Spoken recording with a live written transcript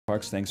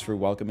Parks, thanks for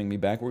welcoming me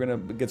back. We're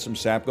going to get some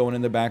sap going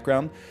in the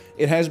background.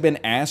 It has been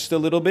asked a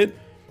little bit,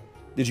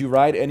 did you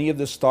ride any of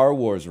the Star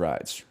Wars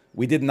rides?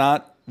 We did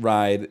not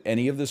ride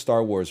any of the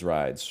Star Wars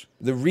rides.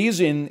 The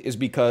reason is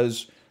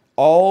because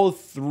all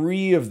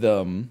 3 of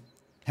them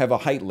have a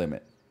height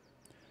limit.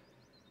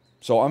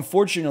 So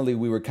unfortunately,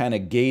 we were kind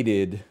of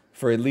gated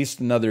for at least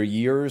another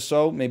year or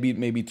so,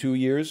 maybe 2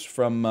 years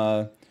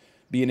from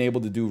being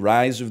able to do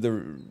Rise of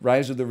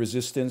the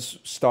Resistance,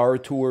 Star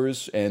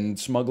Tours, and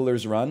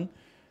Smuggler's Run.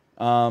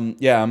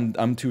 Yeah,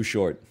 I'm too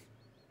short.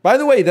 By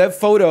the way, that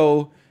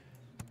photo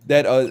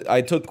that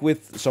I took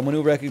with someone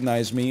who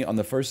recognized me on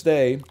the first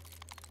day, a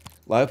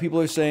lot of people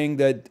are saying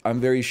that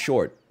I'm very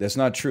short. That's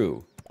not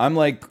true. I'm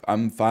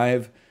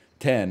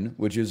 5'10",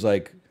 which is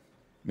like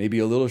maybe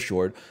a little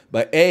short.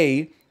 But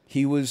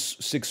he was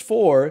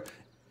 6'4",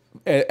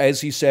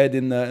 as he said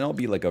in the, and I'll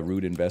be like a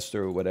rude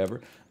investor or whatever.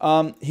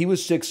 He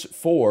was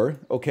 6'4",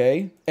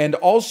 okay? And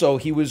also,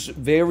 he was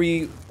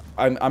very,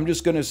 I'm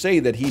just going to say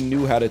that he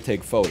knew how to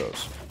take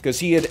photos. Because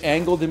he had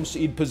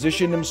he'd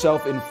positioned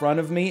himself in front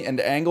of me and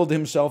angled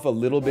himself a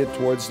little bit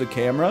towards the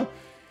camera.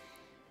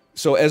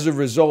 So as a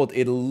result,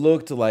 it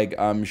looked like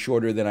I'm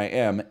shorter than I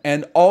am.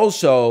 And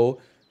also,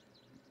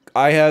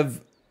 I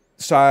have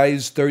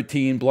size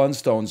 13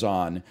 Blundstones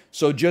on.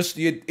 So just,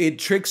 it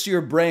tricks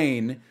your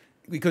brain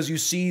because you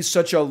see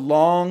such a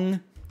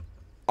long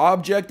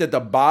object at the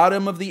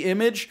bottom of the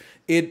image.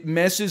 It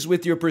messes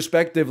with your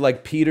perspective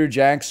like Peter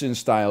Jackson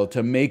style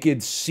to make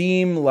it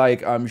seem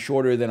like I'm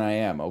shorter than I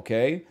am,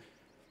 okay?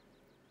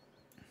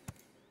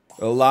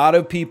 A lot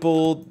of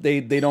people,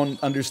 they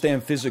don't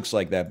understand physics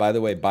like that. By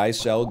the way, buy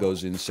sell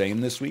goes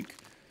insane this week.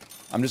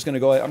 I'm just going to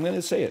go, I'm going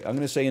to say it. I'm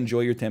going to say enjoy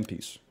your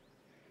 10-piece.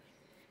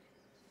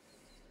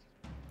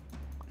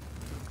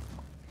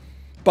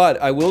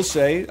 But I will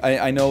say,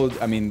 I know,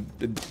 I mean,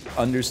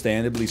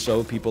 understandably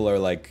so, people are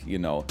like, you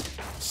know,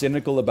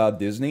 cynical about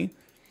Disney.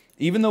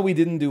 Even though we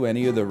didn't do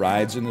any of the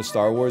rides in the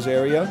Star Wars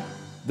area,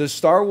 the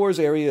Star Wars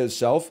area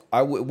itself,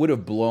 would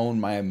have blown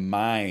my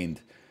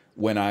mind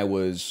when I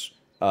was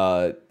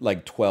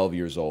like 12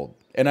 years old.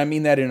 And I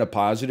mean that in a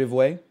positive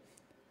way.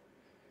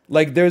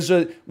 Like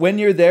when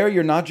you're there,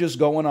 you're not just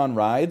going on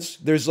rides.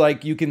 There's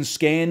like, you can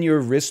scan your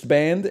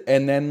wristband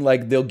and then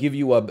like they'll give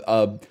you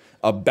a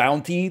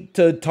bounty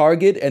to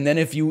target, and then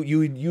if you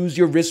use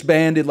your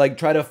wristband and like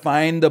try to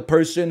find the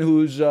person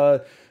who's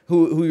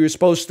who you're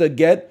supposed to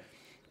get,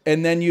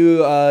 and then you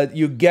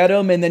get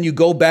them, and then you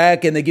go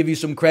back and they give you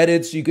some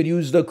credits. You could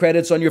use the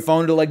credits on your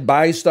phone to like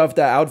buy stuff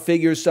to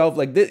outfit yourself.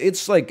 Like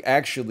it's like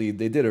actually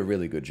they did a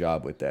really good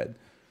job with that.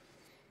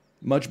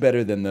 Much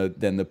better than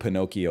the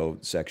Pinocchio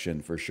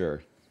section for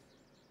sure.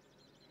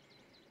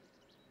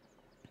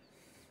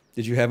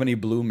 Did you have any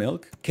blue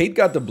milk? Kate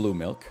got the blue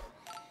milk.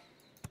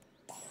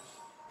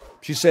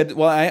 She said,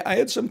 well, I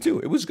had some too.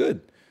 It was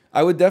good.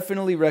 I would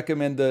definitely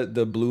recommend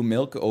the blue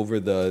milk over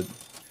the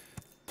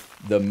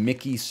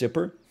Mickey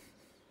sipper.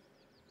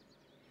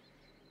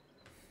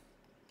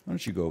 Why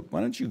don't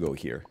you go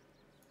here?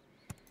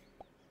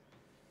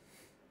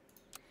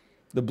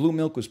 The blue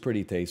milk was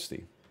pretty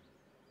tasty.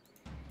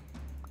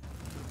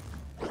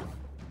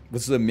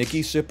 What's the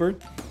Mickey sipper?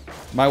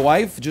 My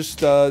wife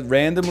just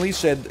randomly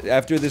said,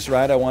 after this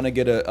ride, I want to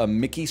get a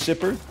Mickey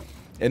sipper.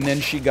 And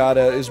then she got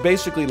it's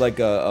basically like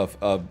a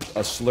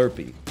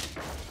Slurpee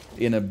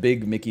in a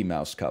big Mickey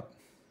Mouse cup.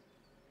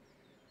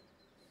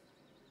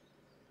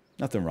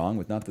 Not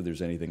that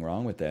there's anything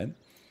wrong with that.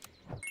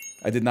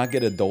 I did not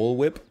get a Dole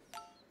Whip.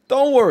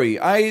 Don't worry,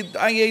 I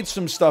ate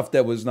some stuff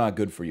that was not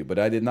good for you, but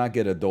I did not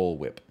get a Dole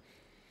Whip.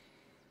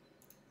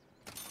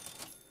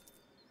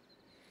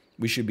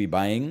 We should be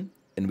buying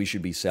and we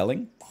should be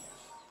selling.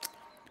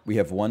 We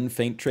have one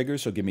faint trigger,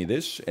 so give me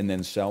this and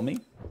then sell me.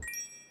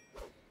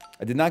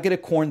 I did not get a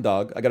corn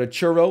dog. I got a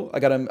churro. I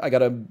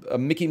got a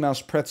Mickey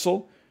Mouse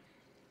pretzel.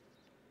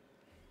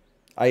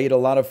 I ate a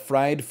lot of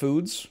fried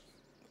foods.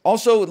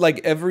 Also, like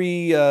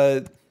every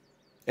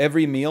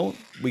meal,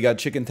 we got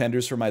chicken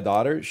tenders for my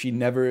daughter. She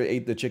never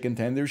ate the chicken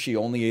tenders. She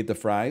only ate the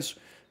fries.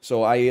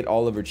 So I ate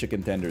all of her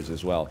chicken tenders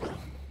as well.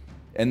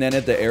 And then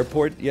at the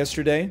airport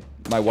yesterday,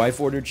 my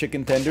wife ordered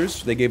chicken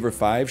tenders. They gave her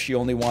 5. She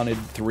only wanted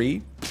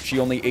 3. She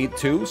only ate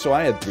 2, so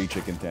I had 3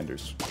 chicken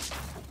tenders.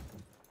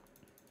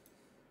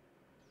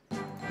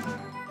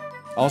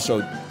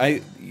 Also,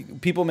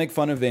 people make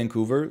fun of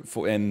Vancouver,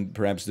 and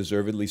perhaps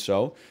deservedly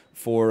so,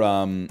 for,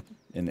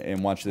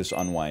 and watch this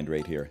unwind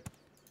right here,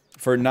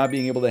 for not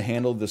being able to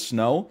handle the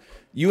snow.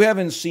 You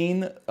haven't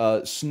seen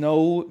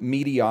snow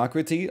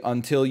mediocrity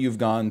until you've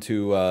gone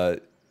to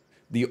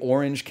the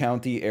Orange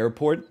County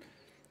Airport,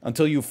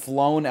 until you've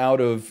flown out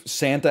of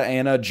Santa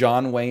Ana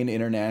John Wayne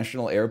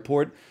International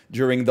Airport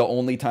during the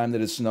only time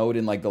that it snowed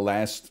in like the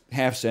last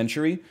half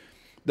century.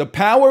 The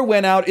power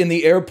went out in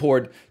the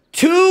airport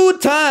 2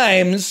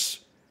 times.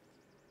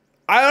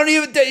 I don't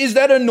even, is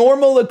that a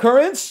normal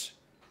occurrence?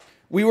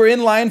 We were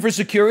in line for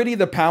security.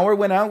 The power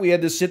went out. We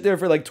had to sit there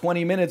for like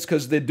 20 minutes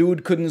because the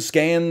dude couldn't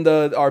scan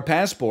our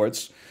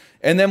passports.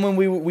 And then when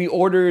we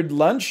ordered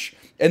lunch,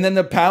 And then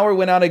the power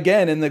went out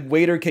again, and the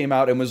waiter came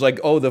out and was like,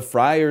 oh, the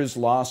fryers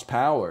lost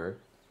power.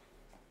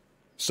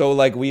 So,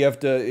 like, we have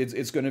to,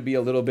 it's going to be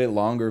a little bit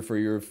longer for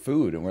your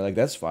food. And we're like,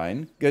 that's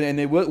fine. And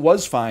it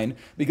was fine,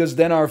 because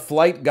then our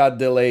flight got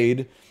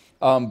delayed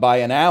by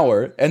an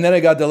hour, and then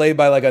it got delayed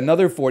by like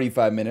another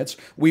 45 minutes.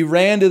 We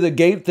ran to the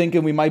gate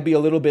thinking we might be a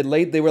little bit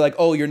late. They were like,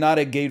 oh, you're not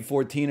at gate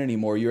 14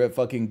 anymore. You're at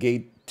fucking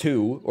gate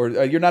 2, or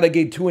you're not at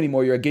gate 2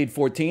 anymore, you're at gate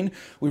 14.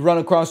 We run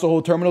across the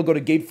whole terminal, go to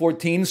gate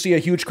 14, see a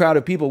huge crowd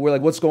of people. We're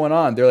like, what's going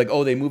on? They're like,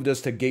 oh, they moved us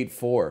to gate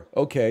 4.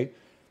 Okay.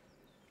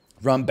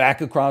 Run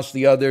back across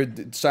the other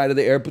side of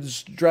the airport.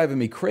 It's driving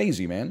me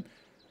crazy, man.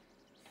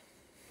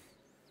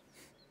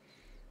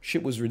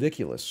 Shit was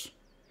ridiculous.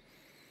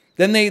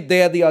 Then they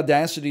had the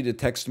audacity to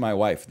text my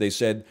wife. They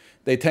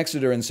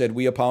texted her and said,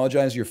 we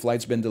apologize, your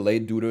flight's been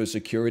delayed due to a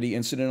security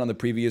incident on the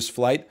previous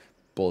flight.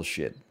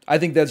 Bullshit. I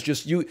think that's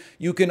just,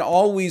 you can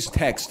always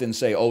text and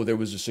say, oh, there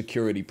was a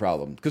security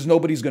problem. Because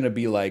nobody's going to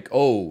be like,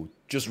 oh,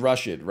 just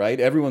rush it, right?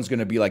 Everyone's going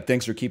to be like,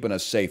 thanks for keeping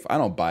us safe. I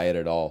don't buy it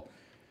at all.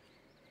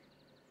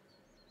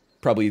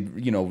 Probably,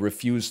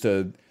 refuse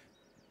to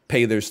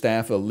pay their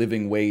staff a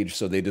living wage,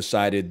 so they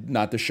decided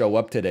not to show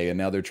up today, and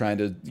now they're trying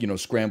to,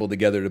 scramble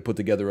together to put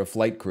together a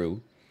flight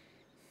crew.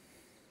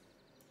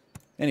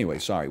 Anyway,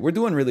 sorry. We're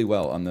doing really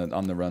well on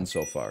the run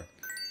so far.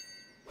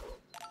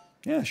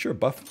 Yeah, sure.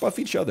 Buff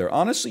each other.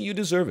 Honestly, you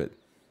deserve it.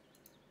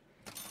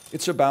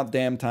 It's about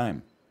damn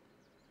time.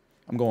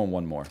 I'm going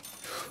one more.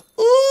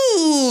 Ooh!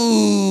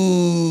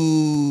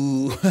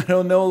 I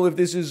don't know if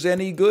this is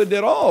any good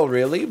at all,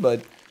 really,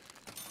 but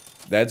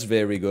that's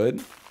very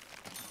good.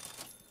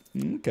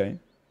 Okay.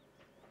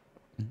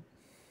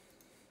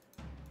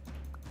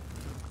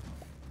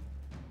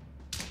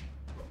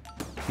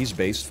 He's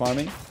base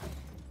farming.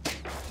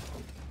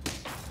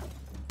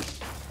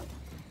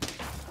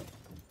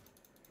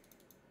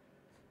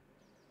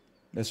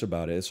 That's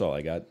about it. That's all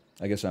I got.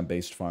 I guess I'm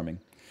base farming.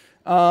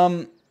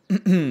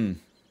 Did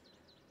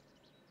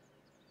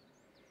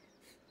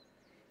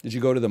you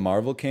go to the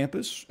Marvel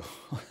campus?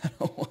 I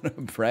don't want to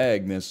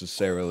brag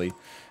necessarily.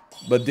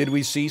 But did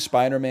we see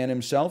Spider-Man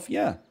himself?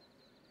 Yeah.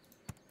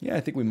 Yeah,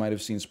 I think we might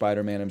have seen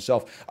Spider-Man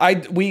himself.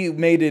 We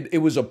made it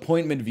was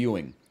appointment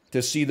viewing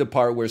to see the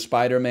part where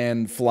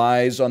Spider-Man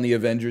flies on the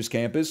Avengers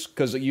campus.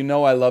 Because I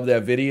love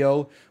that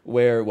video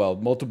where, well,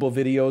 multiple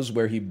videos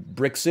where he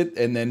bricks it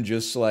and then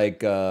just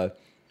like,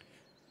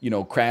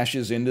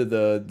 crashes into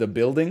the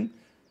building.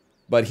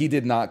 But he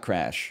did not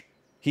crash.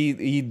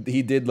 He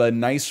did a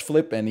nice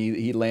flip and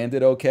he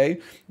landed okay.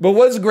 But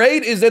what's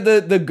great is that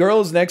the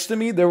girls next to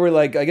me, there were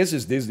like, I guess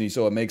it's Disney,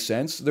 so it makes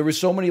sense. There were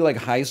so many like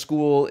high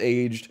school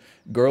aged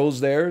girls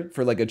there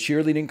for like a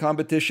cheerleading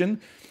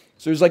competition.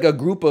 So there's like a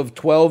group of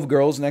 12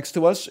 girls next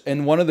to us,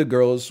 and one of the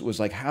girls was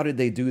like, how did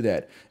they do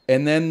that?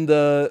 And then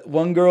the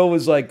one girl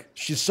was like,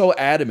 she's so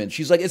adamant.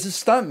 She's like, it's a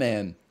stunt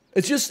man.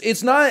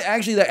 It's not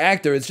actually the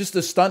actor, it's just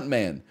a stunt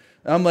man.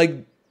 And I'm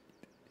like,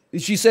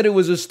 she said it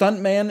was a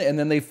stunt man, and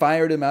then they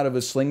fired him out of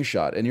a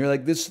slingshot. And you're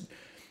like, the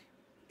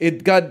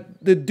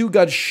dude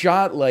got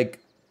shot like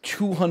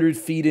 200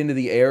 feet into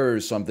the air or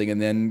something,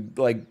 and then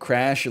like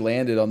crash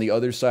landed on the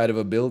other side of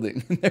a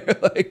building. And they're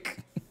like,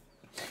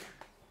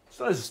 it's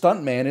not a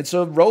stunt man, it's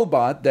a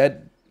robot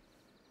that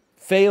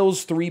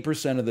fails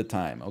 3% of the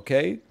time,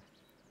 okay?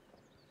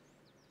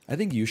 I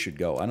think you should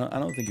go. I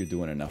don't think you're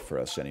doing enough for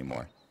us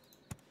anymore.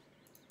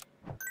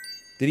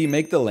 Did he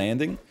make the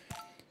landing?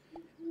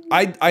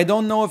 I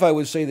don't know if I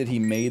would say that he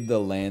made the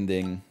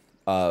landing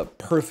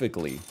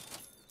perfectly.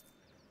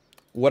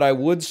 What I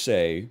would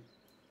say,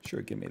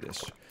 sure, give me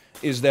this,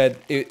 is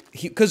that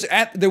because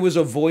there was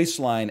a voice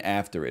line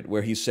after it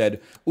where he said,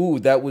 "Ooh,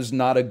 that was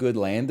not a good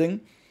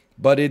landing,"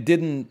 but it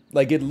didn't,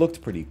 like, it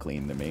looked pretty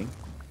clean to me.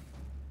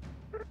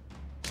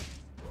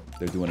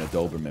 They're doing a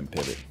Doberman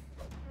pivot.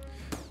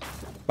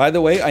 By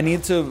the way, I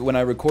need to, when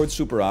I record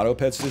Super Auto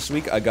Pets this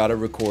week, I gotta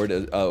record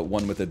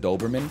one with a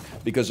Doberman,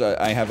 because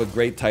I have a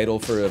great title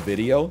for a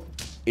video.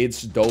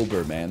 It's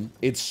Doberman.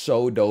 It's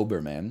so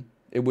Doberman.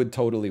 It would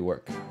totally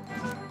work.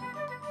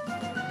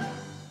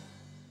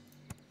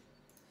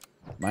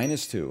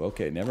 -2.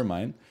 Okay, never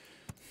mind.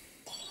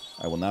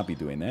 I will not be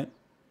doing that.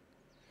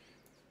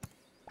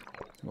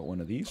 How about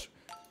one of these?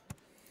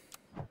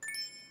 How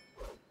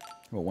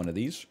about one of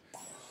these?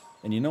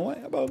 And you know what?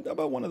 How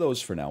about one of those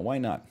for now? Why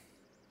not?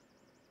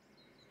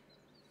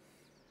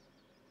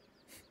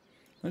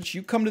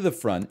 You come to the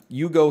front,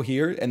 you go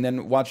here, and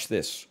then watch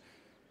this.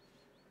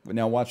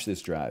 Now watch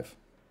this drive.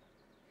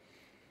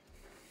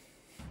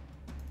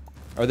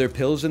 Are there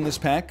pills in this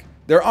pack?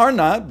 There are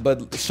not,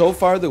 but so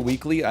far the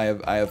weekly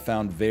I have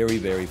found very,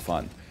 very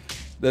fun.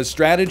 The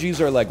strategies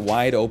are like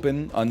wide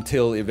open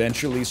until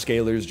eventually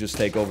scalers just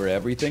take over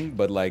everything,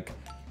 but like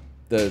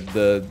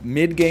the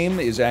mid game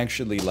is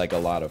actually like a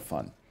lot of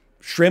fun.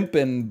 Shrimp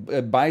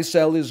and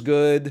buy-sell is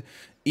good.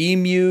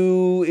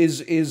 Emu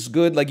is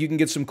good. Like, you can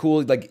get some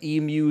cool, like,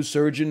 emu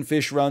surgeon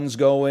fish runs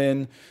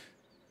going.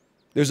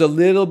 There's a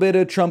little bit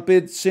of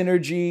trumpet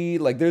synergy.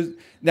 Like, there's...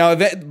 Now,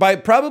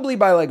 probably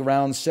by, like,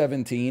 round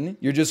 17,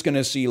 you're just going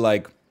to see,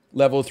 like,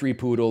 level 3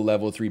 Poodle,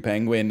 level 3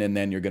 Penguin, and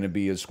then you're going to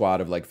be a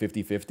squad of like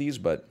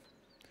 50-50s, but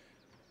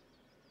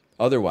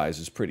otherwise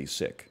it's pretty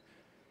sick.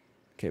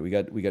 Okay, we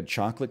got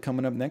chocolate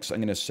coming up next. I'm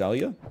going to sell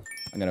you.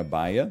 I'm going to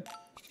buy you.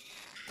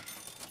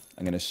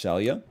 I'm going to sell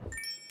you.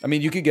 I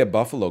mean, you could get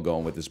Buffalo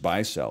going with this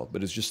buy-sell,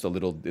 but it's just a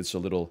little, it's a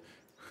little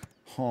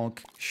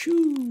honk,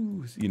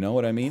 shoo. You know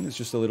what I mean? It's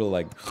just a little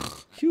like,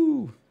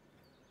 shoo.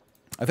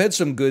 I've had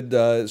some good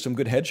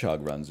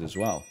hedgehog runs as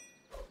well.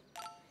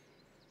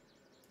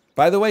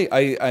 By the way,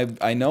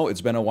 I know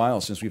it's been a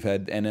while since we've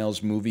had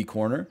NL's movie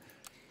corner.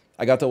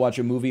 I got to watch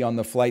a movie on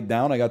the flight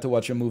down. I got to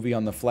watch a movie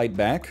on the flight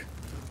back.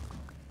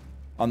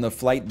 On the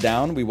flight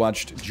down, we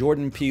watched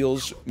Jordan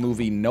Peele's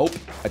movie Nope.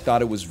 I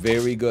thought it was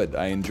very good.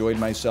 I enjoyed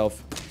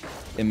myself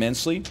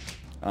immensely.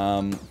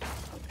 Had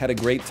a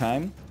great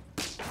time.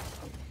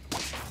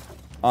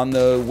 On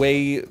the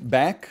way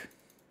back,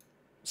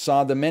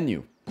 saw The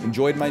Menu.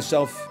 Enjoyed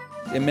myself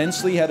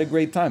immensely. Had a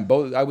great time.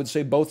 Both, I would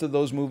say both of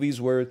those movies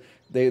were,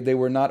 they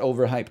were not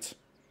overhyped.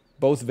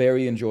 Both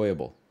very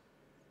enjoyable.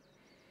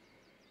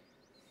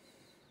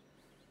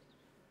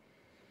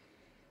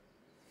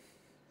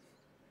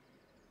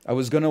 I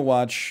was going to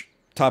watch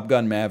Top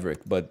Gun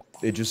Maverick, but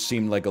it just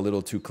seemed like a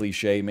little too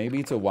cliche.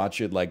 Maybe to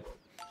watch it like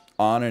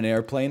on an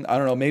airplane. I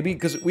don't know, maybe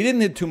because we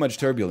didn't hit too much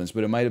turbulence,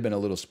 but it might have been a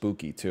little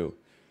spooky too.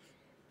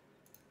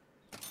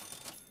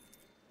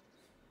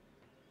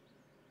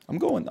 I'm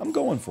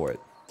going for it.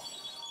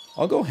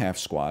 I'll go half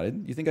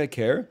squatted. You think I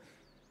care?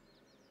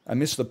 I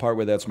missed the part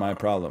where that's my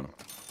problem.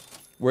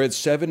 We're at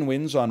 7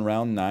 wins on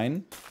round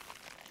 9.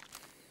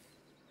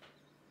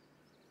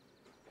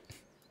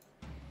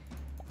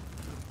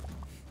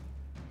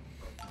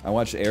 I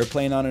watched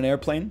Airplane on an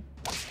airplane.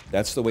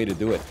 That's the way to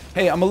do it.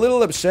 Hey, I'm a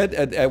little upset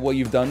at what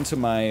you've done to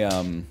my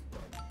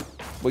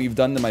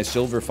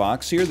silver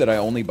fox here that I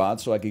only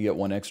bought so I could get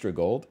 1 extra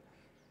gold.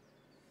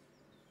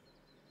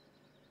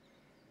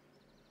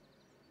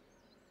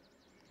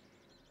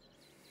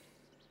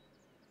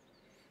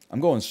 I'm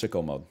going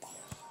sicko mode.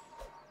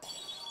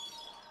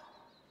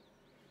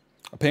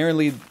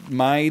 Apparently,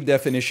 my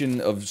definition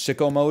of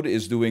sicko mode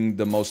is doing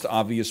the most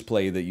obvious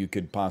play that you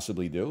could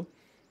possibly do.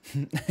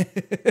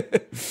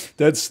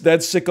 That's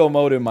sicko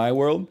mode in my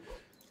world.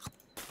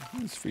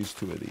 Let's freeze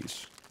 2 of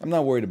these. I'm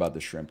not worried about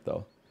the shrimp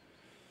though.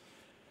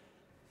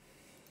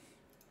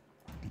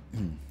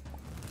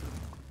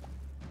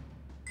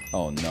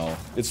 Oh no,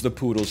 it's the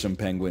poodles and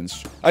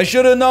penguins. I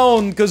should have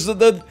known because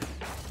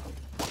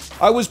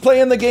I was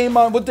playing the game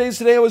on, what day is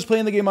today? I was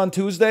playing the game on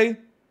Tuesday.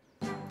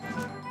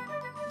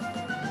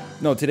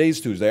 No, today's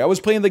Tuesday. I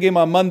was playing the game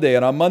on Monday,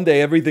 and on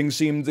Monday everything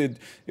seemed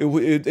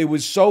it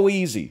was so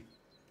easy.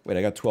 Wait,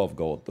 I got 12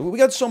 gold. We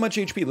got so much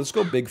HP. Let's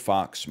go Big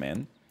Fox,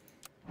 man.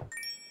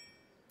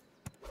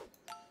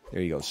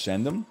 There you go.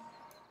 Send him.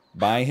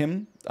 Buy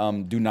him.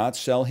 Do not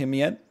sell him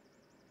yet.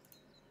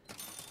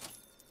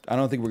 I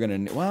don't think we're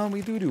going to... Well,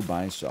 we do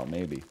buy-sell,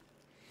 maybe.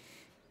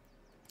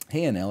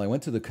 Hey, NL, I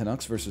went to the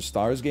Canucks versus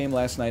Stars game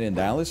last night in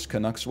Dallas.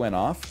 Canucks went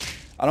off.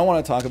 I don't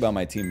want to talk about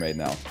my team right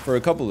now for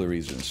a couple of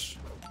reasons.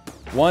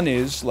 One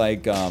is,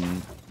 like,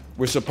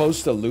 we're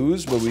supposed to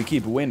lose, but we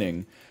keep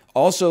winning.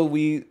 Also,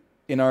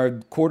 in our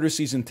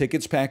quarter-season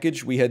tickets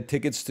package, we had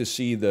tickets to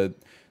see the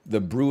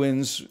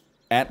Bruins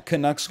at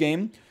Canucks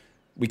game.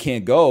 We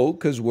can't go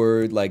because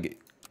we're, like,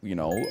 you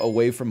know,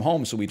 away from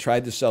home. So we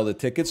tried to sell the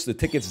tickets. The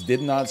tickets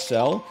did not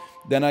sell.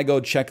 Then I go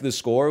check the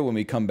score when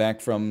we come back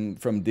from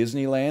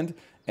Disneyland.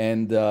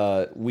 And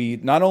we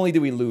not only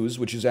did we lose,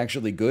 which is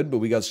actually good, but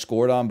we got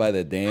scored on by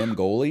the damn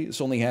goalie.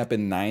 This only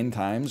happened 9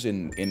 times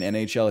in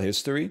NHL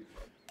history.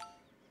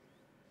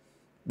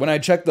 When I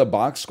checked the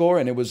box score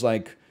and it was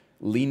like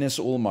Linus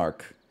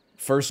Ullmark,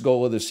 first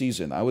goal of the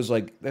season, I was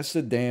like, that's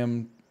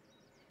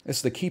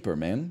the keeper,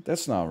 man.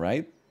 That's not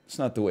right. It's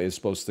not the way it's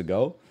supposed to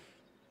go.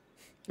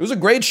 It was a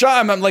great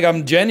shot.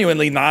 I'm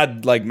genuinely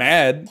not, like,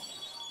 mad.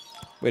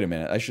 Wait a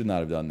minute. I should not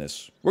have done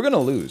this. We're going to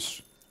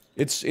lose.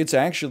 It's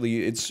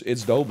actually,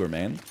 it's Dober,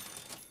 man.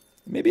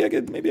 Maybe I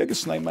could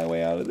snipe my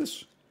way out of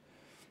this.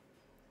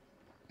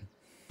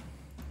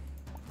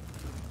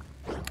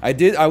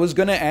 I was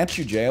gonna at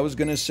you, Jay. I was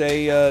gonna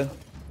say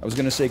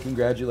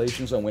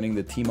congratulations on winning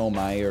the Timo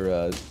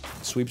Meyer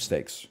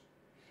sweepstakes.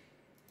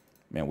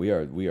 Man, we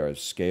are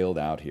scaled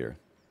out here.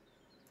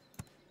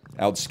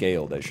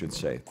 Outscaled, I should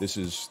say. This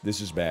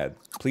is bad.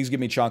 Please give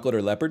me chocolate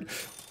or leopard.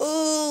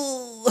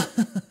 Oh!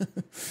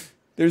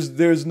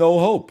 There's no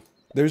hope.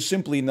 There's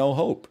simply no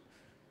hope.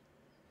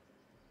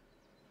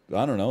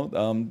 I don't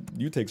know.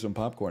 You take some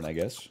popcorn, I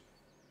guess.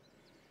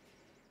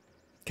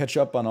 Catch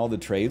up on all the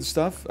trade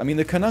stuff. I mean,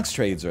 the Canucks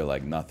trades are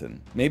like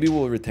nothing. Maybe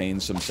we'll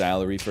retain some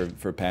salary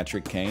for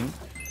Patrick Kane,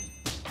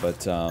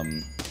 but I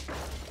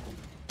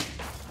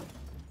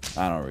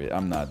don't really.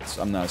 I'm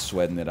not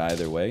sweating it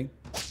either way.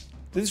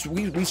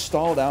 We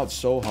stalled out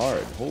so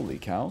hard. Holy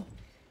cow.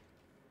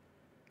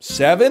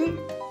 7?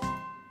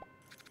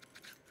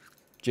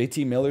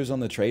 JT Miller's on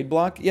the trade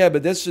block? Yeah,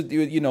 but that's,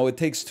 you know, it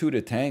takes 2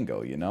 to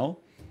tango, you know?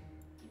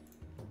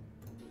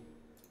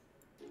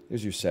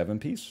 There's your 7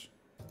 piece.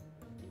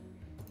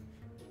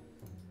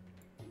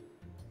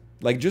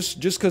 Like, just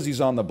because he's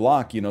on the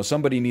block, you know,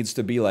 somebody needs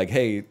to be like,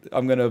 hey,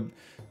 I'm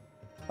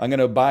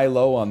gonna buy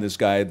low on this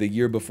guy the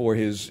year before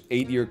his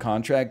 8-year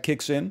contract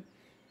kicks in.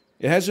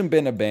 It hasn't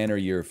been a banner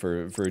year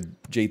for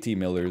JT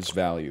Miller's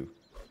value.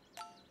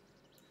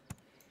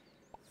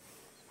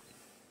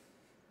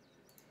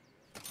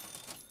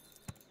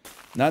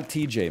 Not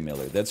TJ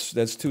Miller.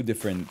 That's too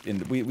different.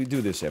 We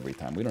do this every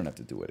time. We don't have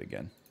to do it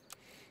again.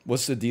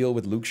 What's the deal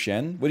with Luke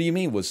Shen? What do you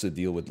mean, what's the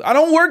deal with... I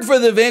don't work for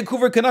the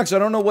Vancouver Canucks. I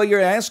don't know what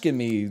you're asking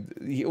me.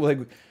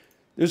 Like,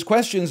 there's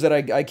questions that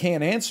I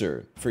can't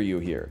answer for you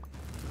here.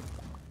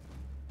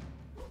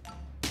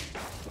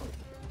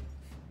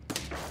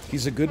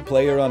 He's a good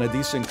player on a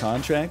decent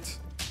contract?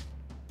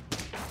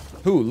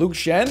 Who, Luke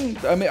Shen?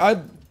 I mean,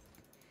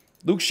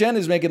 Luke Shen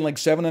is making like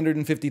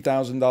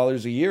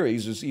 $750,000 a year.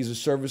 He's a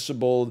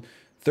serviceable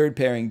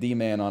third-pairing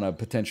D-man on a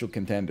potential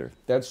contender.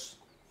 That's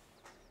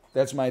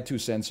my 2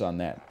 cents on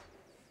that.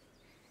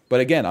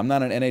 But again, I'm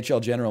not an NHL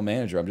general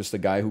manager. I'm just the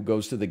guy who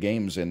goes to the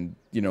games and,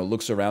 you know,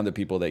 looks around at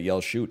people that yell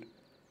shoot.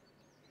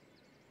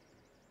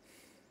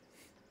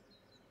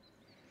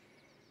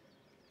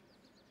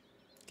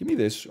 Give me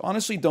this.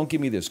 Honestly, don't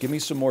give me this. Give me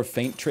some more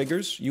feint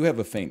triggers. You have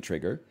a feint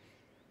trigger.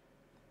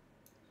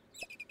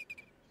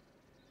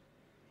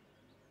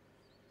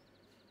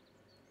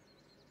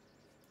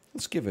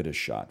 Let's give it a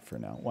shot for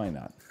now. Why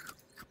not?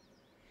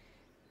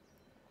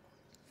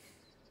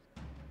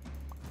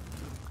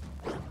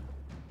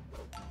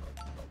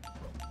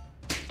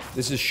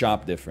 This is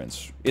shop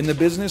difference. In the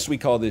business, we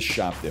call this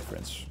shop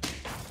difference.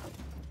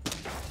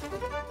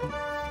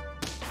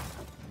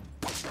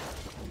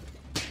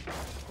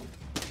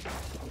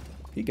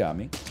 He got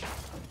me.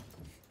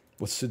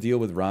 What's the deal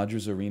with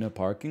Rogers Arena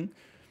parking?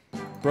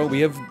 Bro, we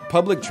have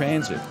public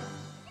transit.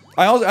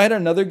 I had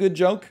another good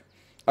joke.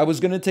 I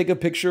was going to take a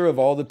picture of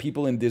all the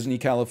people in Disney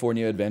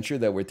California Adventure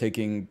that were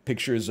taking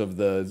pictures of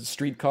the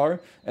streetcar,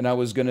 and I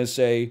was going to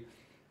say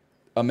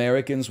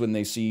Americans when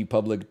they see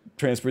public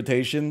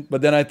transportation,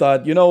 but then I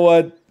thought, you know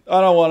what?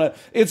 I don't want to.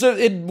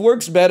 It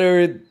works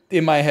better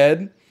in my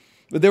head.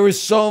 But there were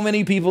so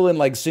many people in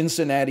like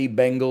Cincinnati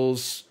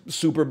Bengals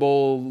Super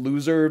Bowl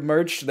loser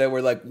merch that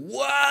were like,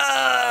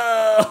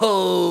 whoa,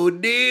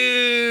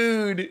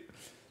 dude,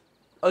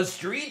 a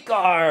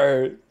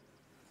streetcar.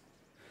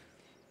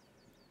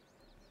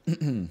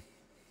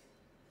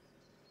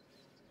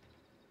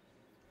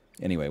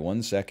 Anyway,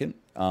 1 second.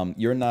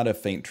 You're not a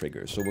feint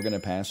trigger, so we're going to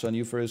pass on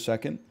you for a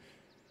second.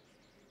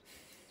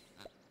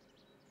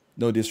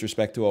 No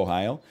disrespect to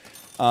Ohio.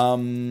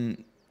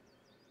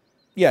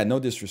 Yeah, no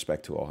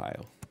disrespect to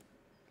Ohio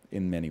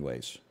in many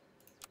ways.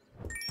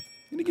 I'm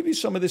going to give you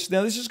some of this.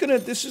 Now, this is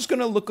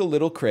gonna look a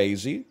little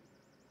crazy.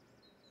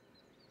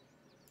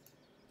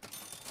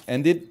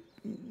 And it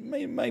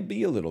might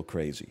be a little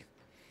crazy.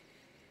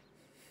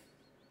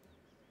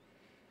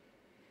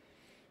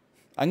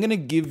 I'm going to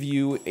give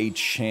you a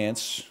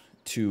chance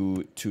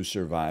to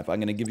survive. I'm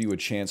going to give you a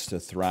chance to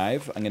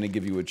thrive. I'm going to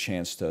give you a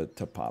chance to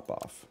pop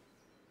off.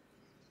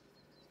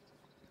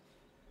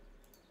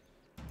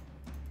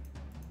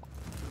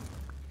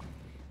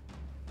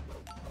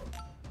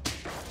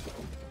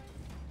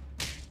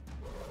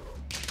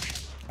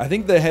 I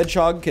think the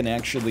Hedgehog can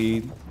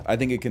actually... I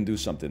think it can do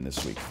something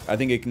this week. I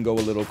think it can go a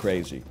little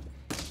crazy.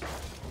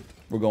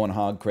 We're going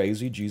hog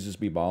crazy. Jesus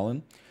be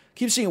ballin'.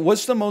 Keep seeing,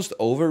 what's the most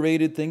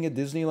overrated thing at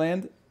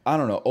Disneyland? I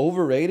don't know.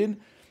 Overrated?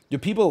 Do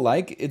people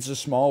like It's a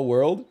Small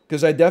World?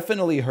 Because I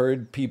definitely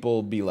heard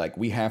people be like,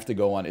 we have to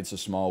go on It's a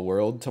Small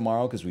World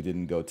tomorrow because we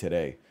didn't go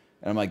today.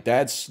 And I'm like,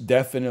 that's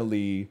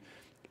definitely...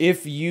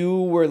 If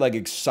you were like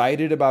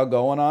excited about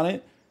going on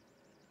it,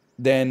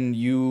 then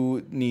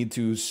you need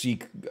to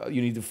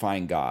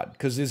find God.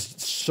 Because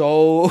it's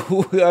so...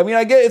 I mean,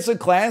 I get it's a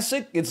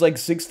classic. It's like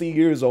 60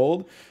 years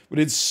old. But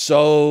it's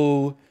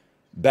so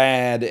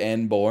bad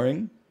and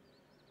boring.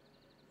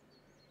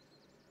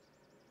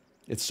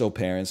 It's so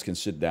parents can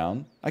sit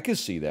down. I could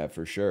see that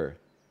for sure.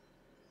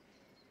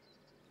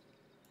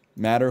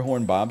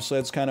 Matterhorn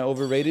bobsled's kind of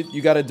overrated.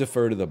 You got to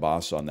defer to the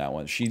boss on that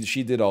one. She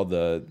did all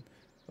the...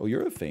 Oh,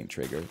 you're a feint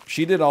trigger.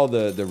 She did all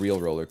the real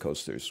roller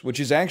coasters, which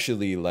is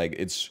actually like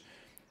it's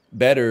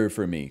better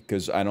for me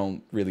because I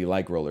don't really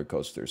like roller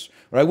coasters.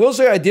 But I will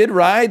say I did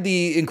ride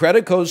the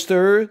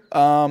Incredicoaster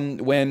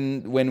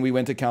when we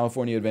went to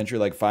California Adventure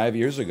like 5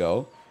 years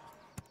ago.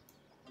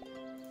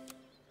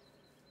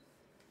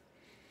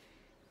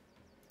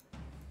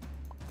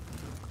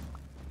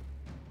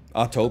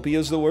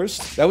 Autopia's the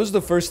worst. That was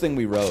the first thing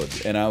we rode,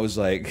 and I was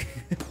like,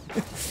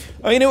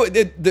 I mean,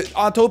 the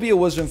Autopia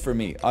wasn't for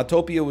me.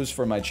 Autopia was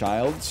for my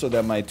child, so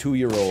that my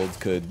 2-year-old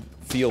could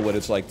feel what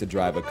it's like to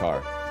drive a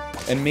car,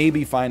 and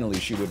maybe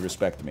finally she would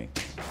respect me.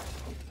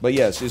 But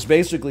yes, it's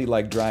basically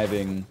like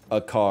driving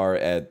a car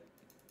at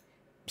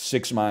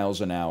 6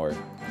 miles an hour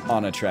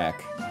on a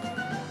track.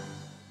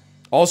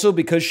 Also,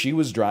 because she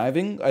was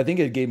driving, I think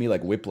it gave me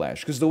like whiplash,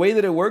 because the way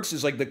that it works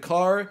is like the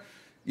car.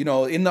 You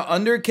know, in the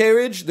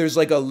undercarriage, there's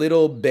like a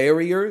little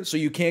barrier, so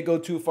you can't go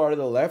too far to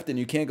the left and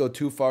you can't go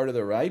too far to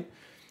the right.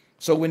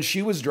 So when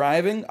she was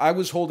driving, I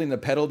was holding the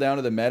pedal down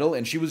to the metal,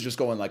 and she was just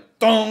going like,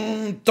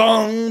 dong,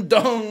 dong,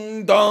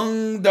 dong,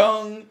 dong,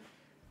 dong.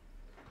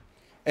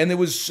 And it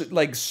was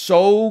like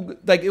so,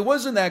 like it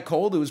wasn't that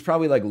cold. It was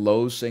probably like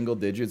low single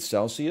digits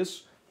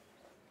Celsius.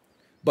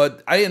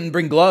 But I didn't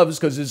bring gloves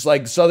because it's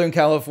like Southern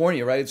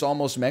California, right? It's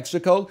almost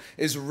Mexico.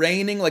 It's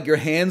raining, like your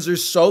hands are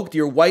soaked.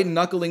 You're white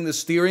knuckling the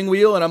steering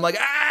wheel. And I'm like,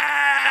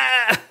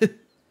 ah!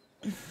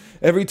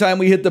 Every time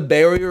we hit the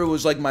barrier, it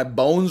was like my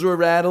bones were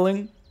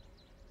rattling.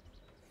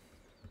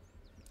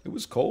 It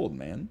was cold,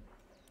 man.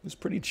 It was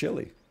pretty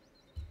chilly.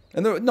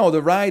 And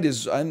the ride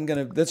is,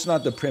 that's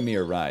not the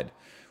premier ride.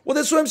 Well,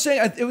 that's what I'm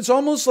saying. It was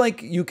almost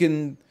like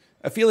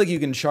I feel like you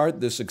can chart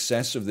the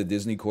success of the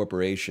Disney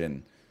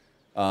Corporation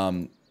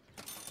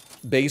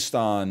based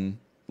on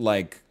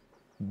like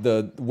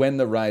when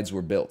the rides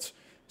were built.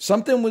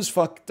 Something was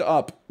fucked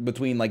up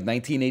between like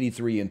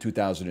 1983 and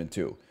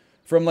 2002.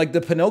 From like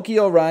the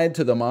Pinocchio ride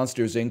to the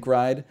Monsters Inc.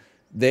 ride,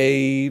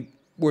 they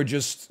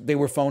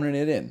were phoning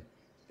it in.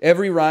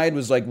 Every ride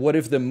was like, what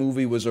if the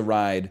movie was a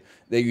ride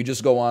that you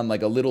just go on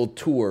like a little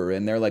tour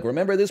and they're like,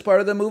 remember this part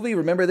of the movie?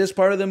 Remember this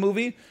part of the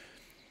movie?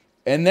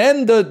 And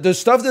then the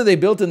stuff that they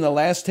built in the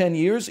last 10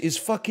 years is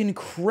fucking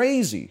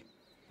crazy.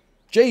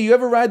 Jay, you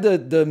ever ride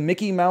the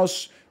Mickey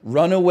Mouse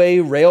Runaway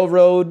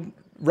Railroad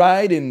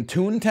ride in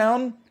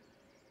Toontown?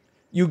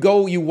 You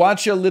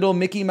watch a little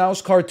Mickey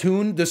Mouse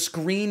cartoon, the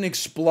screen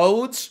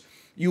explodes,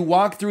 you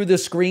walk through the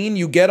screen,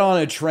 you get on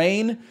a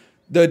train,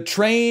 the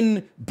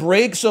train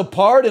breaks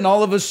apart, and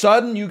all of a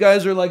sudden you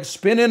guys are like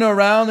spinning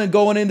around and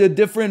going into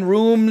different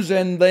rooms,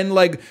 and then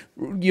like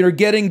you're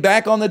getting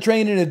back on the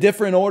train in a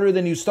different order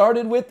than you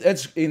started with.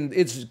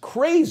 It's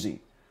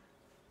crazy.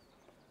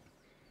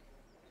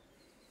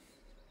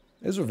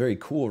 It was a very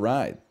cool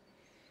ride.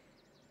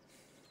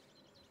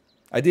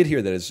 I did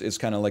hear that it's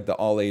kind of like the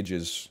all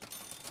ages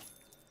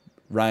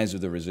Rise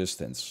of the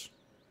Resistance.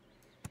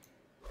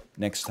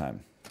 Next time.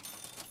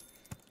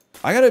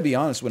 I gotta be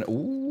honest, do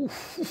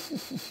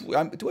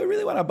I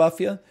really want to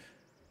buff you?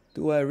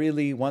 Do I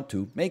really want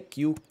to make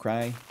you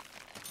cry?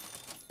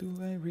 Do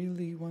I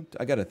really want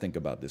to? I gotta think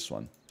about this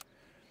one.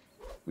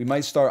 We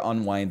might start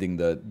unwinding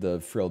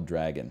the frilled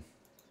dragon.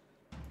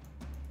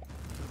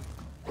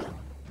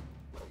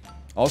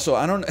 Also,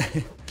 I don't...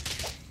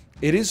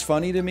 It is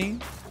funny to me.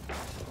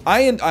 I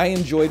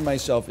enjoyed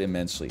myself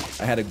immensely.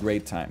 I had a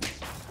great time.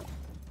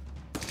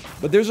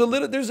 But there's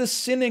a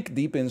cynic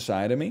deep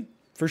inside of me,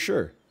 for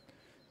sure.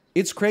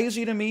 It's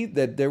crazy to me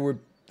that there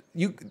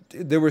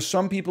were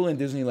some people in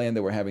Disneyland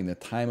that were having the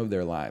time of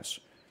their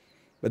lives.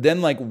 But then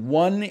like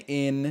 1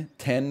 in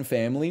 10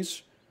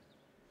 families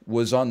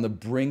was on the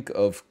brink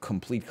of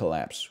complete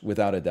collapse,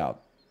 without a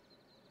doubt.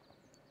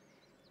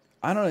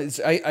 I don't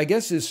know. I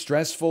guess it's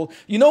stressful.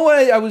 You know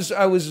what? I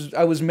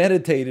was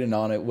meditating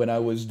on it when I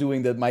was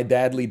doing my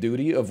dadly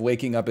duty of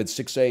waking up at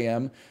 6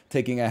 a.m.,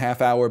 taking a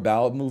half-hour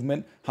bowel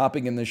movement,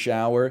 hopping in the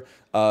shower,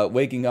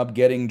 waking up,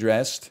 getting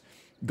dressed,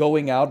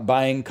 going out,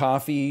 buying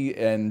coffee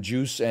and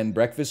juice and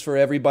breakfast for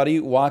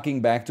everybody,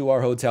 walking back to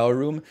our hotel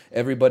room.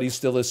 Everybody's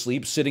still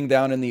asleep, sitting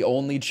down in the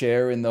only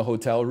chair in the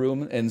hotel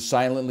room and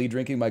silently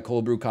drinking my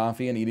cold brew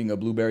coffee and eating a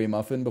blueberry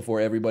muffin before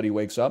everybody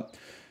wakes up.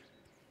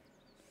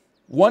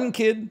 1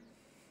 kid.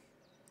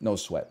 No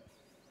sweat.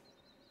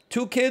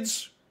 2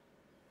 kids,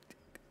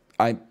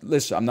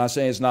 listen, I'm not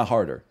saying it's not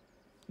harder.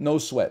 No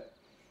sweat.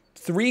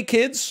 3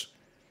 kids,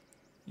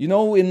 you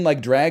know in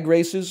like drag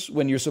races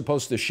when you're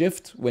supposed to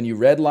shift, when you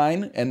red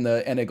line and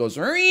it goes,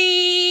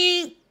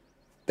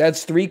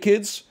 that's 3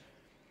 kids.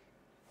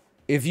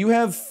 If you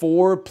have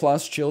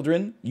 4+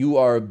 children, you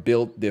are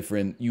built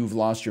different. You've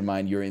lost your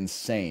mind. You're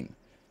insane.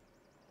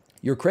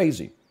 You're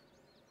crazy.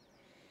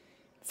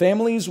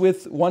 Families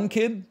with 1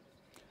 kid,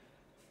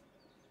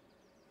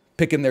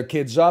 picking their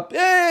kids up.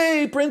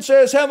 Hey,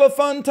 princess, have a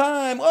fun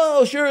time.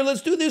 Oh, sure,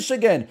 let's do this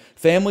again.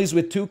 Families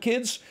with 2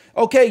 kids.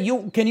 Okay,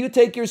 can you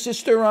take your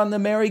sister on the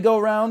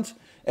merry-go-round?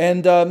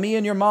 And me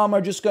and your mom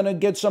are just going to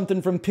get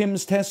something from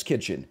Pim's Test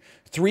Kitchen.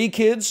 3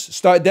 kids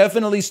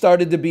definitely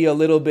started to be a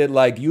little bit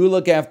like, you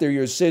look after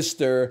your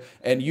sister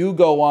and you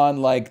go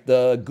on like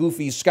the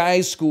Goofy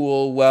Sky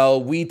School.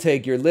 Well, we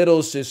take your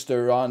little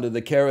sister onto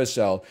the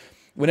carousel.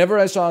 Whenever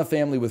I saw a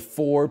family with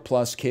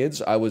 4+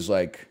 kids, I was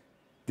like,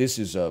 this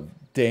is a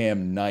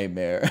damn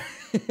nightmare.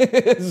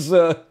 This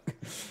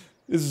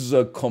is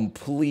a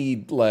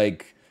complete,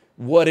 like,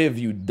 what have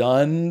you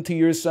done to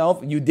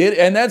yourself? You did,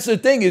 and that's the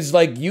thing, is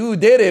like, you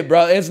did it,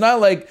 bro. It's not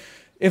like,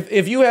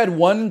 if you had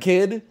 1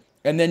 kid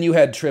and then you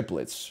had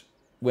triplets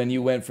when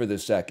you went for the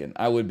second,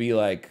 I would be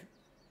like,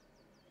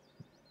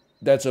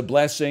 that's a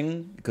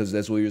blessing, because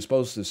that's what you're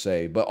supposed to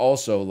say, but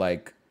also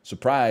like,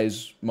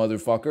 surprise,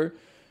 motherfucker.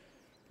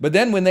 But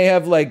then when they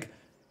have like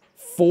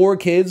 4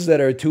 kids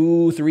that are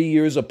 2-3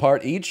 years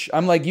apart each,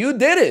 I'm like, you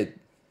did it.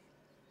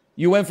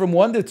 You went from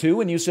 1 to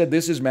 2 and you said,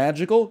 this is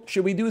magical.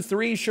 Should we do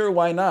 3? Sure,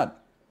 why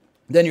not?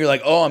 Then you're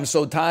like, oh, I'm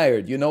so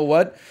tired. You know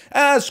what?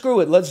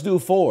 Screw it. Let's do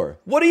 4.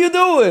 What are you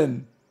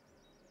doing?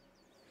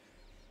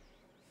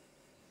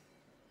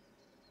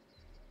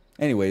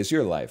 Anyways,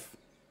 your life.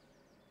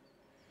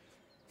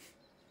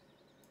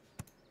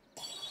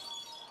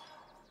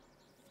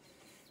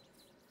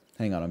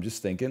 Hang on, I'm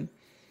just thinking.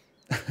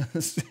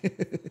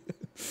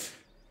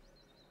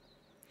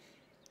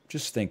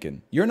 Just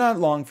thinking. You're not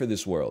long for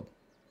this world.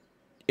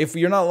 If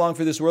you're not long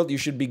for this world, you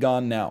should be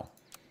gone now.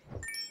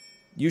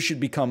 You should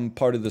become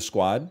part of the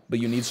squad, but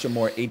you need some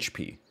more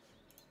HP.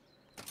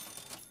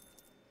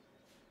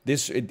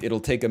 It'll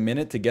take a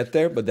minute to get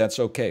there, but that's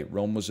okay.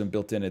 Rome wasn't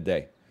built in a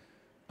day.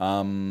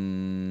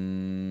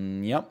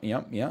 Yeah.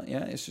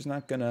 This is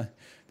not gonna...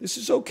 This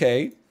is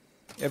okay.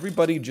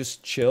 Everybody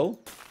just chill.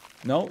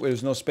 No,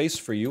 there's no space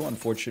for you,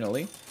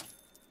 unfortunately.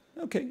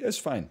 Okay, that's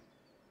fine.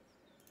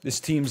 This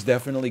team's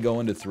definitely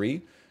going to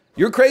 3.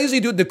 You're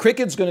crazy, dude. The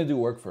cricket's gonna do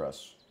work for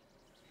us.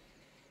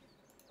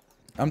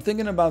 I'm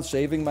thinking about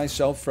saving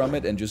myself from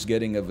it and just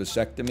getting a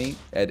vasectomy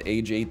at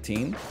age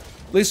 18.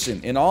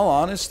 Listen, in all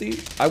honesty,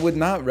 I would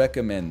not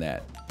recommend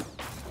that.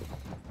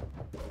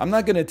 I'm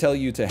not going to tell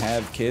you to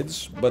have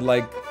kids, but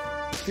like,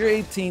 if you're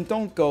 18,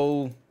 don't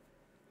go...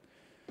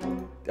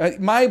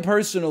 My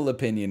personal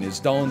opinion is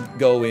don't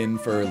go in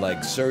for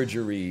like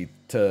surgery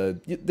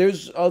to...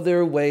 There's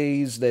other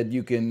ways that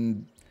you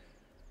can...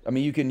 I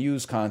mean, you can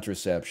use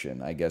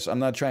contraception, I guess. I'm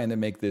not trying to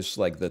make this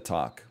like the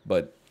talk,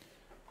 but...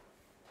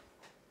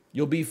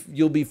 You'll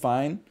be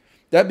fine.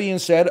 That being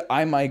said,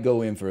 I might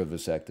go in for a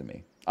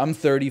vasectomy. I'm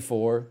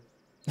 34.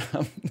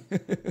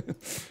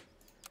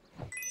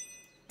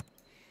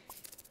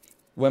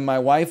 When my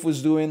wife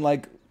was doing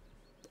like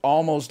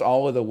almost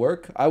all of the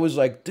work, I was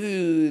like,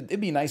 dude,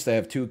 it'd be nice to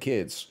have 2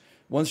 kids.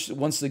 Once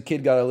the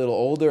kid got a little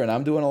older and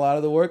I'm doing a lot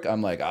of the work,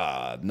 I'm like,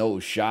 no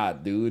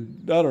shot,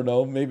 dude. I don't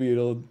know.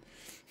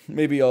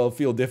 Maybe I'll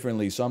feel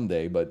differently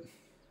someday, but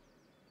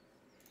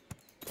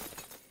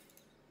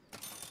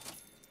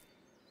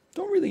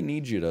don't really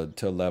need you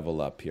to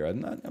level up here. I'm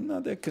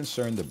not that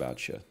concerned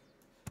about you.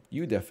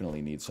 You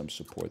definitely need some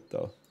support,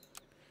 though.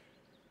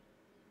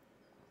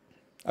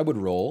 I would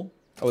roll.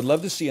 I would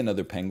love to see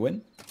another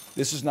penguin.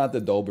 This is not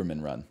the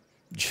Doberman run.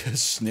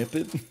 Just snip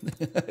it.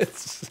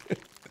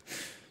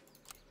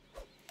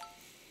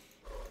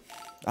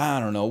 I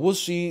don't know. We'll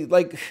see.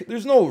 Like,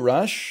 there's no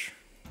rush.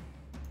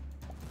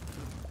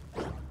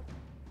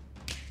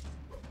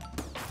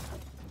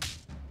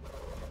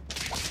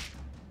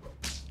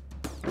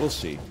 We'll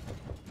see.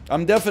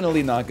 I'm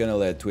definitely not going to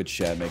let Twitch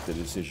chat make the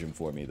decision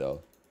for me,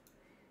 though.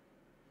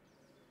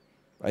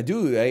 I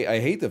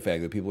hate the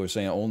fact that people are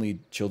saying only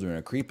children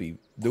are creepy.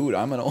 Dude,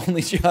 I'm an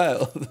only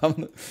child.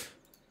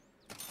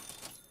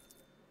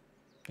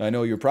 I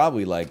know you're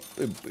probably like,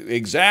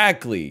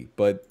 exactly,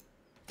 but...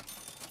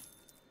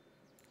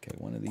 Okay,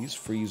 one of these,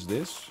 freeze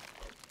this.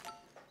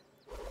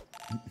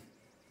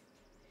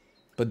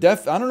 But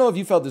I don't know if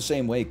you felt the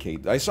same way,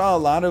 Kate. I saw a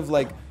lot of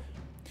like...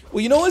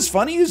 Well, you know what's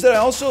funny is that I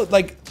also,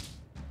 like...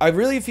 I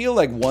really feel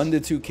like 1 to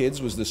 2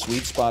 kids was the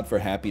sweet spot for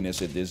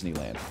happiness at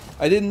Disneyland.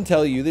 I didn't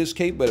tell you this,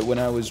 Kate, but when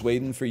I was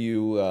waiting for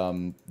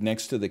you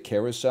next to the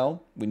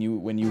carousel, when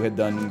you had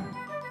done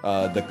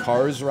the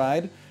Cars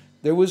ride,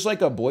 there was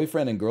like a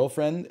boyfriend and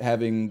girlfriend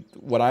having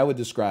what I would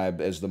describe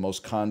as the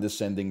most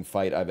condescending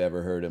fight I've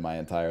ever heard in my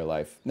entire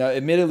life. Now,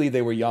 admittedly,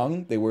 they were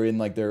young. They were in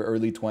like their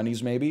early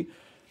 20s maybe.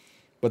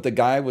 But the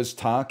guy was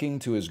talking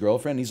to his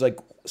girlfriend. He's like,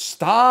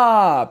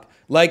 stop!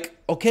 Like,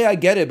 okay, I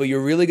get it, but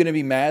you're really going to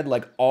be mad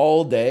like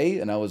all day?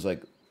 And I was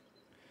like...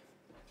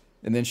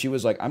 And then she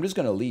was like, I'm just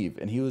going to leave.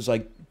 And he was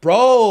like,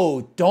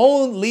 bro,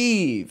 don't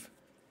leave.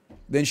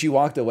 Then she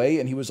walked away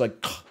and he was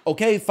like,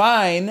 okay,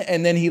 fine.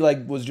 And then he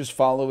like was just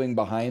following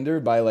behind her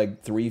by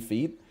like 3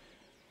 feet.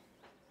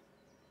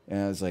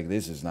 And I was like,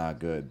 this is not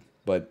good.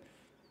 But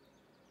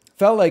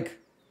felt like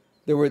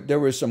there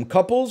were some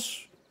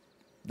couples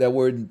that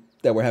were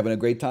having a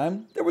great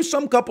time. There were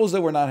some couples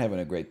that were not having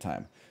a great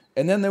time.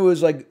 And then there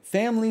was like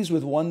families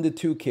with 1 to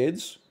 2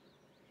 kids.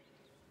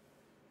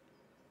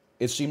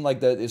 It seemed like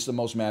that it's the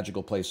most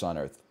magical place on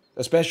earth.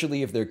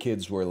 Especially if their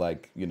kids were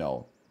like, you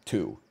know,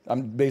 2.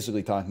 I'm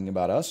basically talking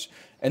about us.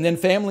 And then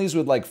families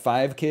with like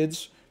 5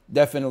 kids,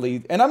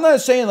 definitely. And I'm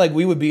not saying like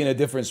we would be in a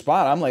different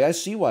spot. I'm like, I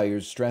see why you're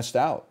stressed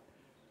out.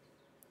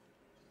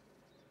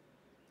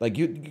 Like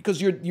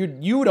because you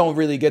don't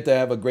really get to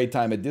have a great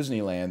time at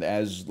Disneyland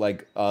as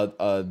like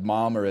a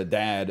mom or a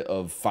dad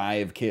of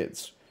 5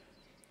 kids.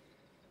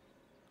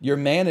 You're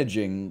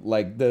managing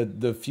like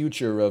the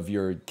future of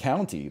your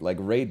county, like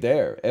right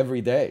there,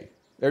 every day,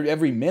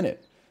 every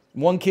minute.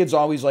 One kid's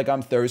always like,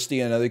 I'm thirsty,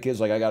 and another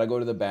kid's like, I gotta go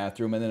to the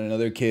bathroom, and then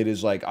another kid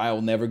is like,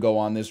 I'll never go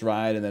on this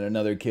ride, and then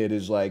another kid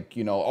is like,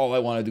 you know, all I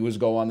want to do is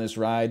go on this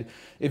ride.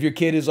 If your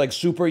kid is like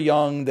super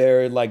young,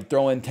 they're like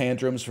throwing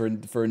tantrums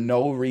for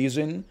no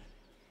reason.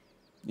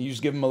 You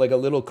just give them like a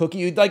little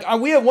cookie. Like,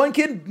 we had one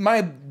kid,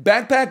 my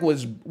backpack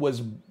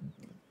was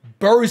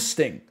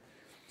bursting.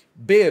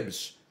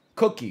 Bibs,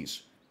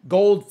 cookies,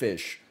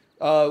 goldfish,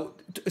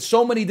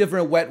 so many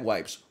different wet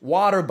wipes,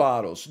 water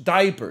bottles,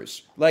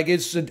 diapers, like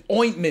it's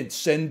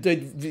ointments and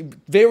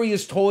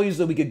various toys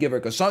that we could give her.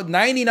 Because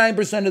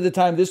 99% of the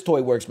time this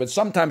toy works, but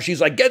sometimes she's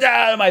like, get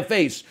out of my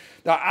face.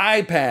 The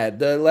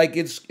iPad, like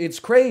it's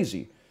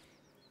crazy.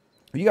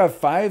 You got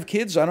 5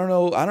 kids. I don't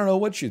know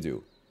what you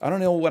do. I don't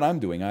know what I'm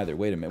doing either.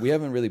 Wait a minute. We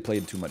haven't really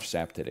played too much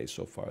sap today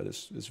so far.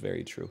 This is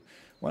very true.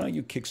 Why don't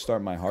you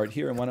kickstart my heart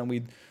here, and why don't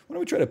we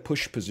try to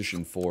push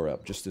position 4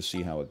 up just to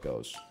see how it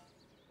goes.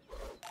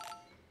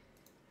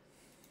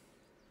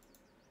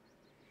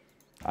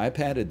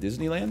 iPad at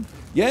Disneyland?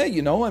 Yeah,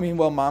 you know, I mean,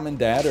 while mom and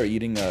dad are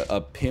eating a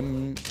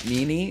Pim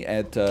meanie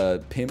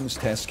at Pim's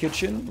Test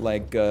Kitchen,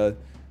 like, you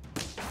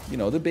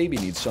know, the baby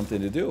needs something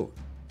to do.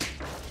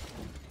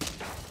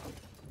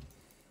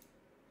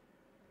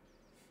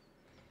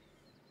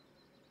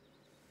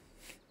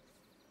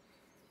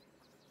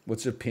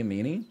 What's a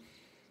Pimini?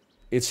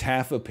 It's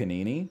half a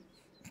panini.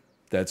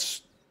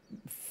 That's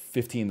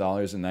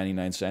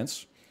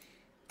 $15.99.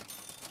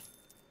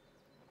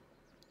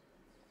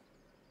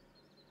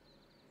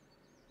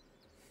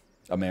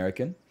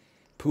 American.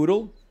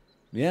 Poodle?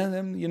 Yeah,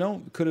 then, you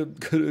know, could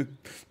have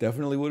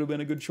definitely would have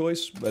been a good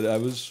choice, but I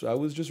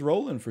was just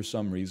rolling for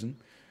some reason.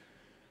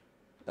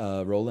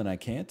 Rolling I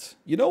can't.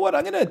 You know what?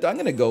 I'm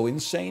gonna go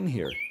insane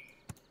here.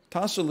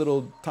 Toss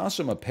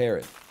him a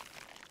parrot.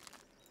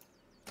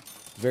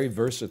 Very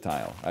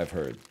versatile, I've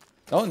heard.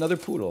 Oh, another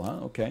poodle,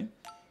 huh? Okay.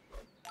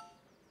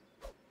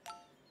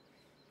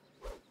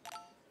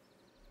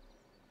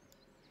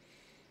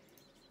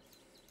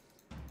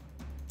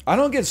 I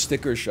don't get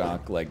sticker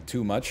shock, like,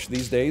 too much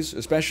these days.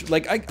 Especially,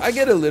 like, I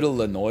get a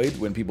little annoyed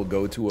when people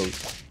go to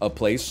a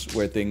place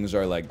where things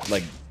are, like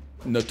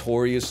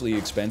notoriously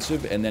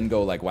expensive and then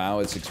go, like, wow,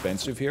 it's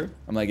expensive here.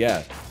 I'm like,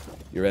 yeah,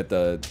 you're at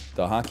the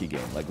hockey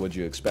game. Like, what'd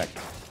you expect?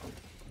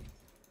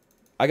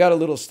 I got a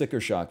little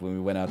sticker shock when we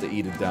went out to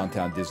eat at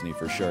downtown Disney,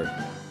 for sure.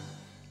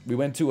 We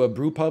went to a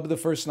brew pub the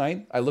first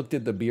night. I looked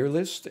at the beer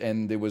list,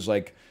 and it was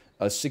like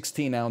a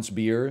 16-ounce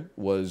beer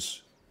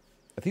was,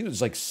 I think it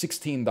was like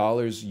 $16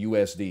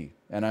 USD.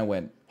 And I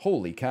went,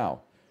 holy cow.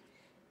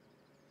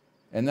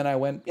 And then I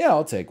went, yeah,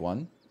 I'll take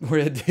one. We're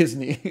at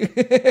Disney. It's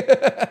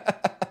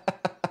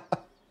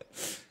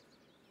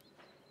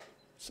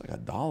like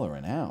 $1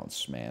 an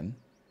ounce, man.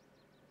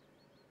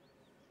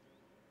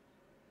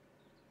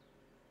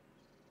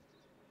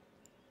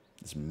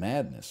 It's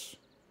madness.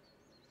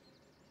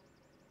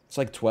 It's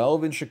like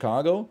 12 in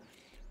Chicago.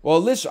 Well,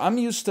 listen, I'm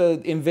used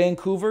to, in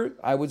Vancouver,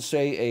 I would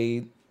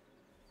say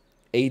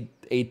a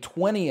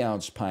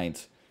 20-ounce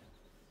pint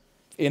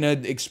in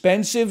an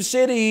expensive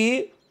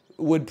city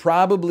would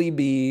probably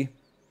be,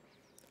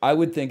 I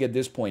would think at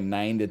this point,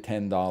 $9 to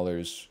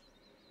 $10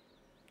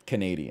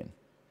 Canadian,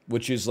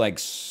 which is like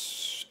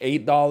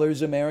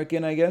 $8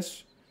 American, I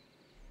guess.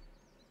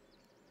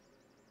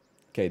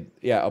 Okay,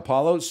 yeah,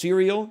 Apollo,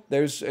 cereal.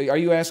 Are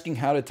you asking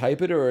how to type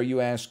it, or are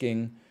you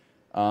asking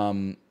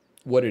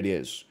what it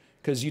is?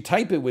 Because you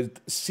type it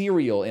with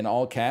cereal in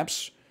all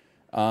caps,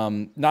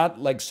 not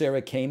like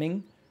Sarah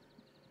Koenig,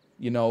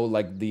 you know,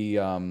 like the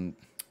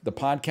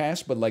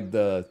podcast, but like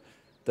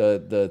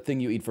the thing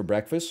you eat for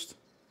breakfast.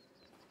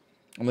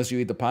 Unless you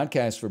eat the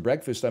podcast for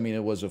breakfast, I mean,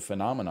 it was a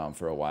phenomenon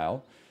for a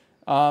while.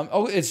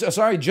 Oh,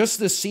 sorry, just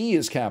the C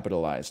is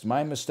capitalized.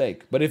 My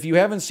mistake. But if you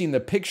haven't seen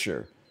the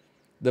picture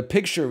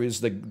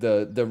is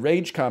the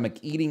Rage comic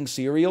eating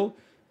cereal,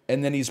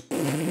 and then he's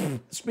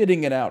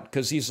spitting it out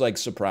because he's like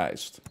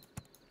surprised.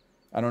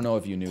 I don't know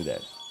if you knew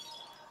that.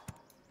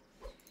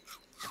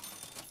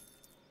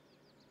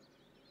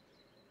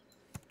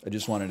 I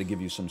just wanted to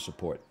give you some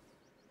support.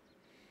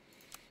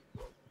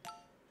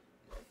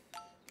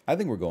 I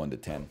think we're going to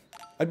 10.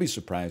 I'd be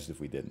surprised if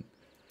we didn't.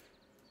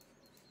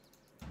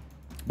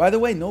 By the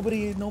way,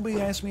 nobody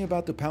asked me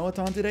about the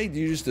Peloton today. Do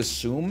you just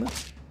assume?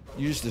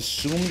 You just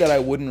assume that I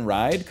wouldn't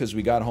ride because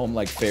we got home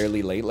like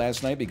fairly late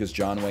last night because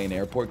John Wayne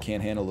Airport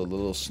can't handle a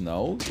little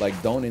snow? Like,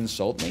 don't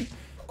insult me.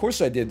 Of course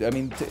I did. I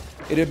mean,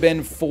 it had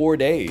been 4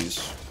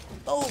 days.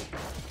 Oh.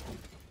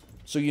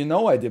 So you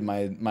know I did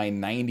my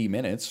 90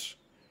 minutes.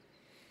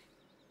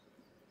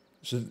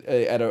 So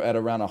at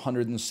around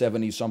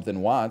 170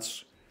 something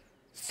watts.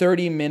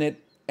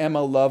 30-minute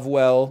Emma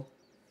Lovewell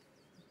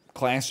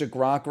classic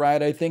rock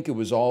ride, I think. It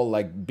was all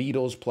like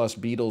Beatles plus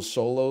Beatles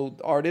solo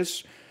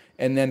artists.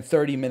 And then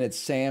 30-minute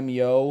Sam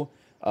Yo,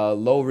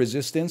 Low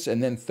Resistance.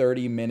 And then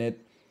 30-minute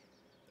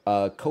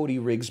Cody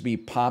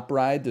Rigsby pop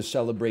ride to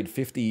celebrate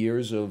 50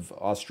 years of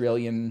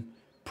Australian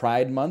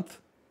Pride Month.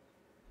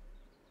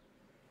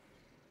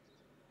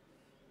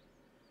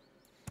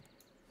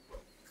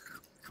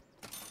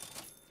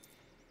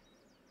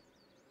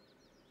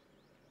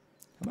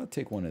 How about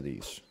take one of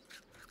these?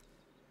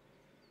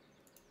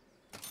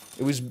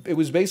 It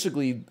was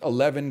basically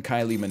 11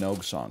 Kylie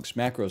Minogue songs.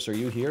 Macros, are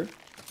you here?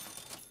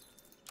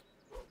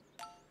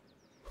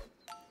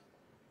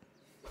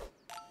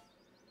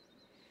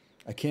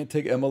 I can't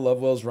take Emma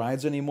Lovewell's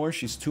rides anymore.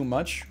 She's too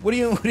much. What do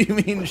you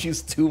mean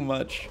she's too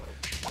much?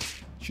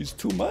 She's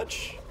too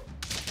much?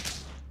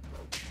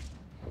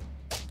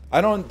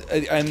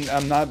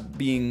 I'm not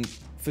being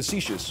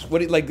facetious.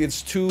 What, like,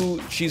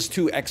 she's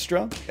too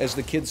extra, as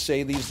the kids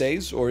say these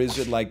days? Or is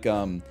it like,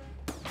 no,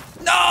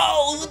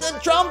 the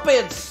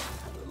trumpets!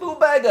 Lou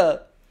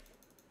Bega!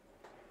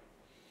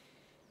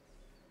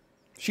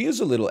 She is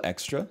a little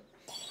extra.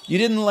 You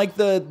didn't like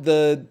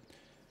the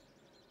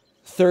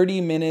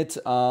 30-minute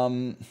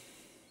Emma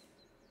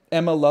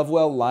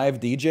Lovewell live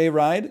DJ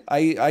ride.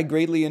 I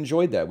greatly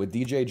enjoyed that with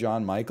DJ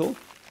John Michael.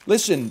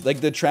 Listen,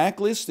 like the track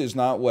list is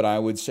not what I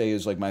would say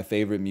is like my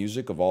favorite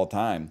music of all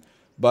time.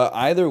 But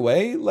either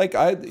way, like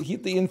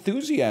the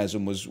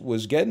enthusiasm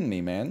was getting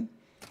me, man.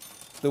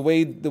 The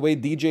way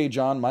DJ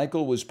John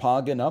Michael was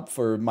pogging up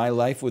for My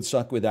Life Would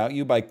Suck Without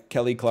You by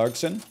Kelly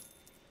Clarkson.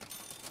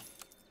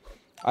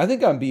 I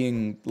think I'm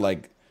being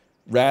like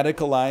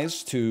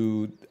radicalized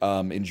to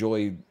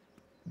enjoy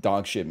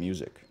dog shit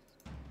music.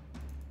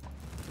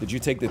 Did you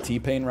take the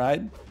T-Pain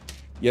ride?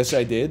 Yes,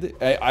 I did.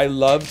 I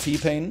love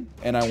T-Pain,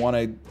 and I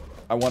want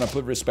to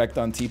put respect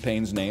on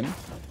T-Pain's name.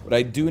 But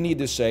I do need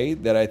to say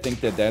that I think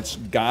that that's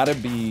got to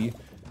be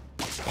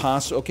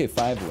possible. Okay,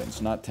 5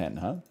 wins, not 10,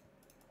 huh?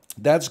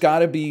 That's got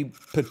to be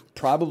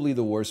probably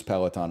the worst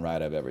Peloton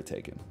ride I've ever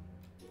taken.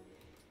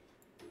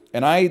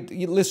 And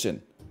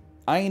listen,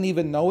 I ain't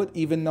even know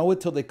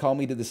it till they call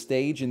me to the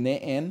stage, and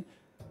then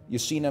you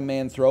seen a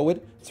man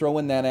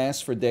throwing that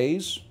ass for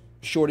days,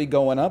 shorty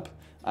going up.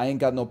 I ain't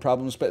got no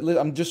problems, but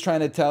I'm just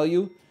trying to tell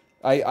you,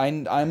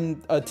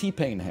 I'm a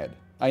T-Pain head.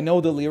 I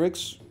know the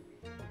lyrics,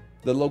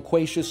 the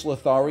loquacious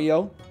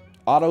Lothario,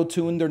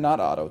 auto-tuned or not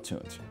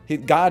auto-tuned.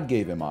 God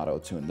gave him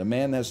auto-tuned. The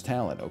man has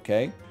talent,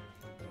 okay?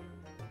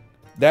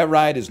 That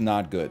ride is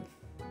not good.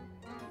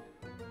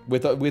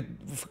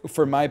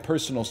 For my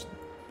personal,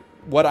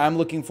 what I'm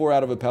looking for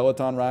out of a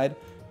Peloton ride,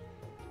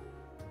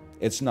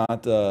 it's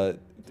not, that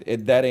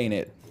ain't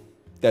it.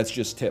 That's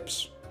just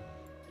tips.